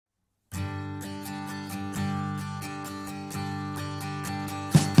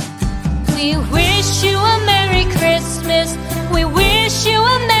We wish you a Merry Christmas. We wish you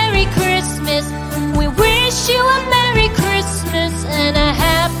a Merry Christmas. We wish you a Merry Christmas and a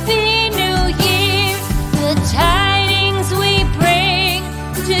Happy New Year. The tidings we bring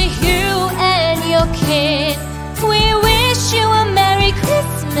to you and your kin. We wish you a Merry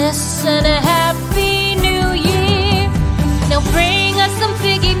Christmas and a